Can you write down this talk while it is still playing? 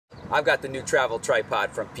I've got the new travel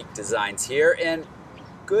tripod from Peak Designs here, and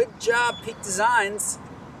good job, Peak Designs.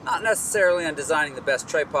 Not necessarily on designing the best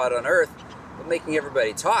tripod on earth, but making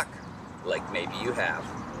everybody talk like maybe you have.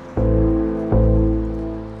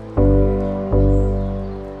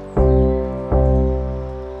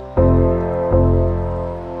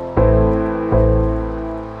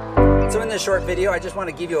 So in this short video, I just want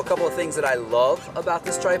to give you a couple of things that I love about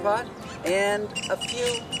this tripod and a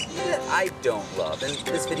few that I don't love. And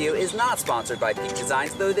this video is not sponsored by Peak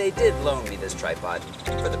Designs, though they did loan me this tripod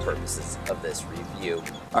for the purposes of this review.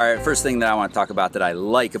 All right, first thing that I want to talk about that I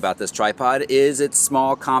like about this tripod is its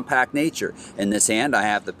small, compact nature. In this hand, I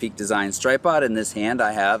have the Peak Designs tripod. In this hand,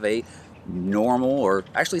 I have a normal, or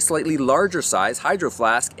actually slightly larger size Hydro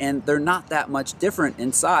Flask, and they're not that much different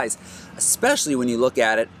in size, especially when you look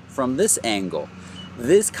at it from this angle.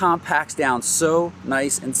 This compacts down so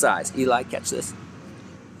nice in size. Eli, catch this.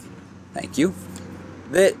 Thank you.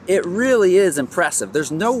 That it really is impressive.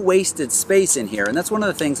 There's no wasted space in here, and that's one of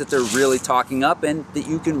the things that they're really talking up and that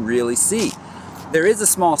you can really see. There is a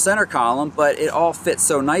small center column, but it all fits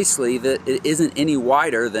so nicely that it isn't any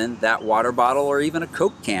wider than that water bottle or even a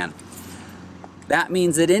Coke can. That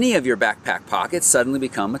means that any of your backpack pockets suddenly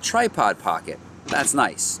become a tripod pocket. That's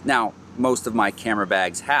nice. Now, most of my camera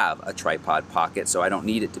bags have a tripod pocket, so I don't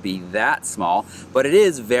need it to be that small, but it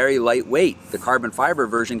is very lightweight. The carbon fiber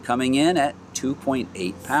version coming in at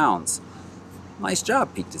 2.8 pounds. Nice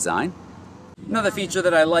job, Peak Design. Another feature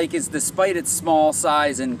that I like is despite its small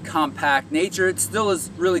size and compact nature, it still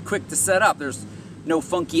is really quick to set up. There's no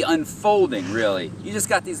funky unfolding, really. You just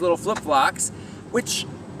got these little flip locks, which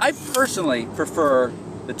I personally prefer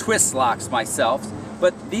the twist locks myself,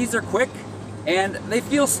 but these are quick and they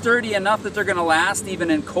feel sturdy enough that they're going to last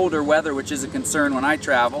even in colder weather, which is a concern when I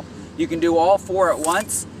travel. You can do all four at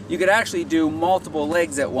once. You could actually do multiple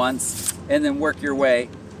legs at once and then work your way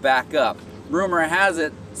back up. Rumor has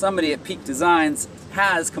it somebody at Peak Designs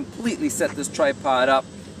has completely set this tripod up,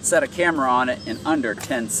 set a camera on it in under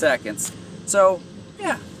 10 seconds. So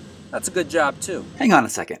yeah, that's a good job too. Hang on a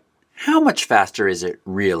second. How much faster is it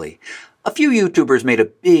really? A few YouTubers made a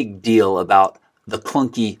big deal about the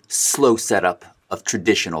clunky, slow setup of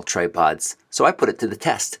traditional tripods. So I put it to the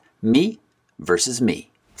test. Me versus me.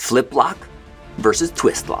 Flip lock versus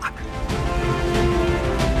twist lock.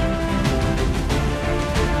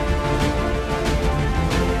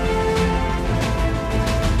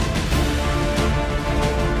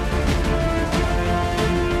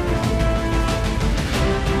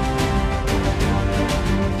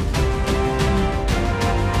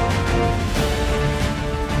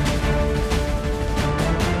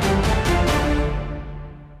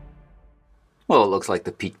 Well, it looks like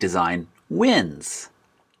the Peak Design wins,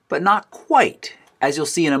 but not quite. As you'll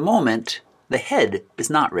see in a moment, the head is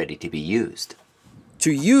not ready to be used.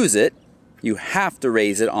 To use it, you have to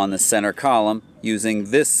raise it on the center column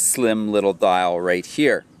using this slim little dial right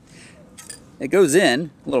here. It goes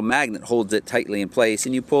in, a little magnet holds it tightly in place,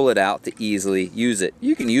 and you pull it out to easily use it.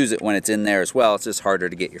 You can use it when it's in there as well, it's just harder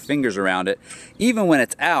to get your fingers around it. Even when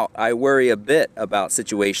it's out, I worry a bit about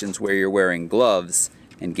situations where you're wearing gloves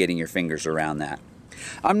and getting your fingers around that.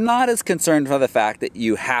 I'm not as concerned by the fact that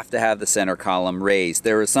you have to have the center column raised.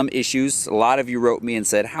 There are some issues. A lot of you wrote me and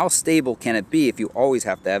said, how stable can it be if you always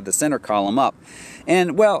have to have the center column up?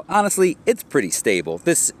 And well, honestly, it's pretty stable.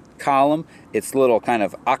 This column, its little kind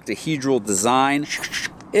of octahedral design,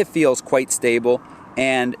 it feels quite stable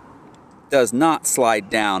and does not slide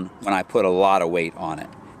down when I put a lot of weight on it,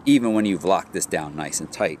 even when you've locked this down nice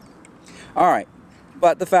and tight. All right.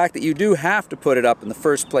 But the fact that you do have to put it up in the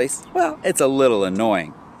first place, well, it's a little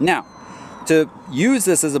annoying. Now, to use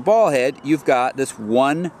this as a ball head, you've got this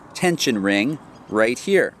one tension ring right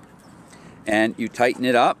here. And you tighten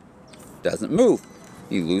it up, doesn't move.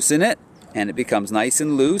 You loosen it, and it becomes nice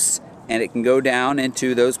and loose, and it can go down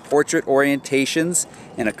into those portrait orientations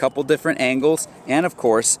in a couple different angles, and of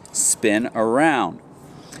course, spin around.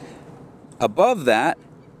 Above that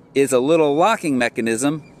is a little locking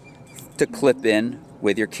mechanism to clip in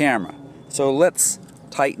with your camera. So let's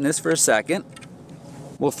tighten this for a second.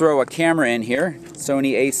 We'll throw a camera in here,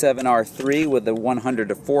 Sony a7R III with the 100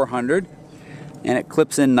 to 400, and it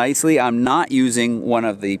clips in nicely. I'm not using one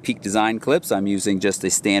of the Peak Design clips. I'm using just a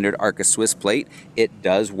standard Arca Swiss plate. It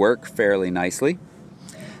does work fairly nicely.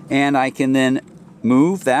 And I can then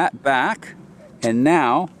move that back, and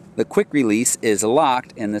now the quick release is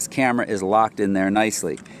locked and this camera is locked in there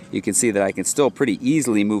nicely. You can see that I can still pretty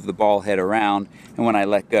easily move the ball head around, and when I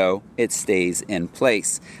let go, it stays in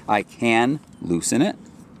place. I can loosen it,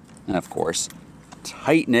 and of course,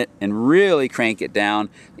 tighten it and really crank it down.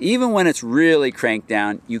 Even when it's really cranked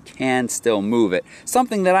down, you can still move it.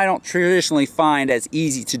 Something that I don't traditionally find as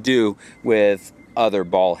easy to do with other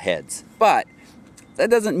ball heads. But that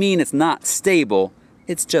doesn't mean it's not stable.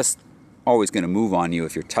 It's just always going to move on you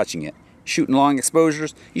if you're touching it. Shooting long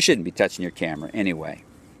exposures, you shouldn't be touching your camera anyway.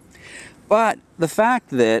 But the fact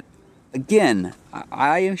that, again,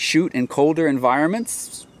 I shoot in colder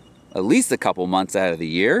environments at least a couple months out of the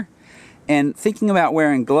year, and thinking about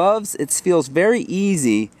wearing gloves, it feels very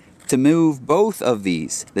easy to move both of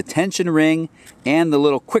these, the tension ring and the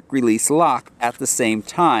little quick release lock, at the same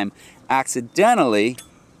time, accidentally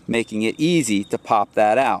making it easy to pop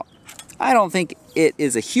that out. I don't think it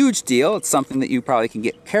is a huge deal. It's something that you probably can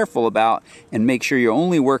get careful about and make sure you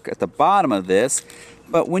only work at the bottom of this.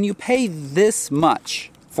 But when you pay this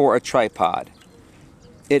much for a tripod,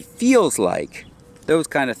 it feels like those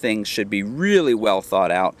kind of things should be really well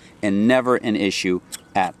thought out and never an issue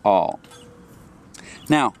at all.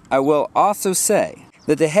 Now, I will also say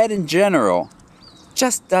that the head in general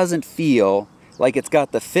just doesn't feel like it's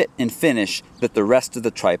got the fit and finish that the rest of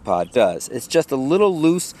the tripod does. It's just a little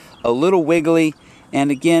loose, a little wiggly, and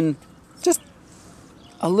again, just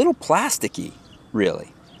a little plasticky,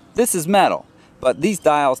 really. This is metal, but these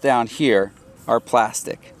dials down here are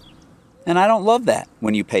plastic. And I don't love that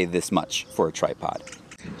when you pay this much for a tripod.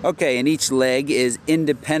 Okay, and each leg is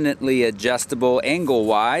independently adjustable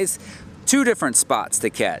angle-wise. Two different spots to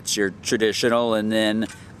catch, your traditional and then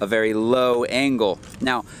a very low angle.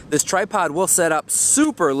 Now, this tripod will set up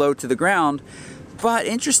super low to the ground, but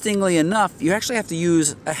interestingly enough, you actually have to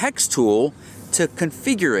use a hex tool to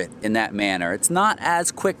configure it in that manner. It's not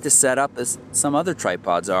as quick to set up as some other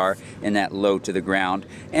tripods are in that low to the ground,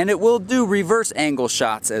 and it will do reverse angle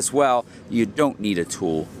shots as well. You don't need a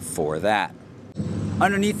tool for that.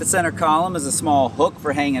 Underneath the center column is a small hook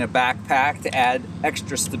for hanging a backpack to add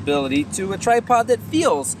extra stability to a tripod that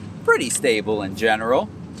feels pretty stable in general.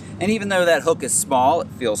 And even though that hook is small, it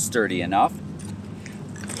feels sturdy enough.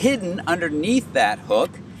 Hidden underneath that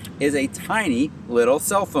hook is a tiny little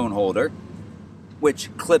cell phone holder,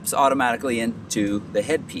 which clips automatically into the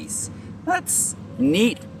headpiece. That's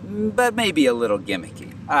neat, but maybe a little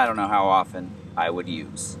gimmicky. I don't know how often I would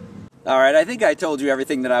use. All right, I think I told you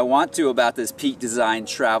everything that I want to about this Peak Design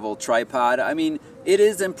travel tripod. I mean, it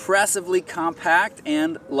is impressively compact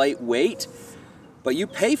and lightweight, but you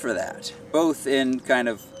pay for that, both in kind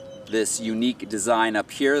of this unique design up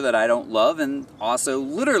here that I don't love, and also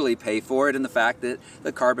literally pay for it in the fact that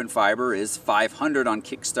the carbon fiber is $500 on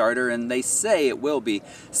Kickstarter, and they say it will be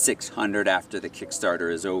 $600 after the Kickstarter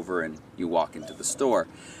is over and you walk into the store.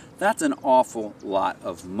 That's an awful lot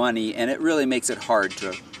of money, and it really makes it hard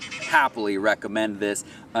to happily recommend this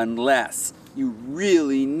unless you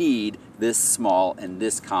really need this small and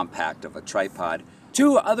this compact of a tripod.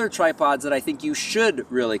 Two other tripods that I think you should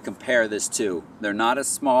really compare this to. They're not as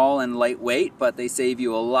small and lightweight, but they save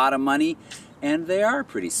you a lot of money, and they are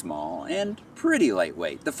pretty small and pretty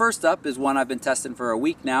lightweight. The first up is one I've been testing for a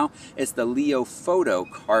week now. It's the Leofoto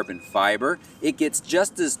Carbon Fiber. It gets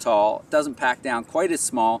just as tall, doesn't pack down quite as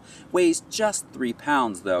small, weighs just 3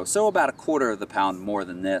 pounds though, so about 1/4 of the pound more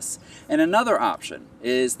than this. And another option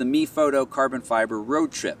is the Mefoto Carbon Fiber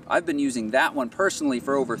RoadTrip. I've been using that one personally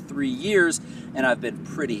for over 3 years, and I've been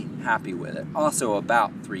pretty happy with it. Also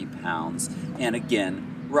about 3 pounds, and again,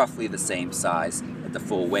 roughly the same size at the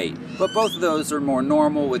full weight. But both of those are more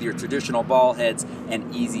normal with your traditional ball heads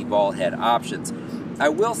and easy ball head options. I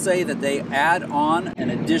will say that they add on an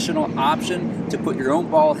additional option to put your own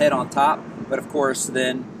ball head on top, but of course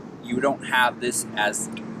then you don't have this, as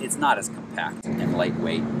it's not as compact and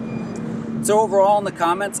lightweight. So overall, in the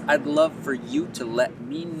comments, I'd love for you to let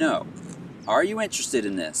me know, are you interested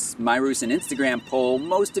in this? My recent Instagram poll,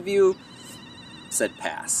 most of you said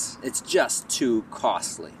pass. It's just too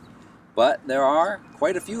costly. But there are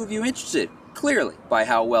quite a few of you interested, clearly, by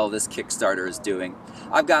how well this Kickstarter is doing.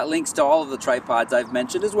 I've got links to all of the tripods I've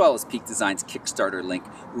mentioned, as well as Peak Design's Kickstarter link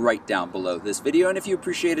right down below this video. And if you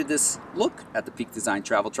appreciated this look at the Peak Design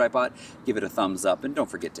travel tripod, give it a thumbs up and don't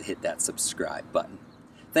forget to hit that subscribe button.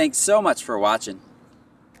 Thanks so much for watching.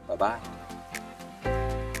 Bye-bye.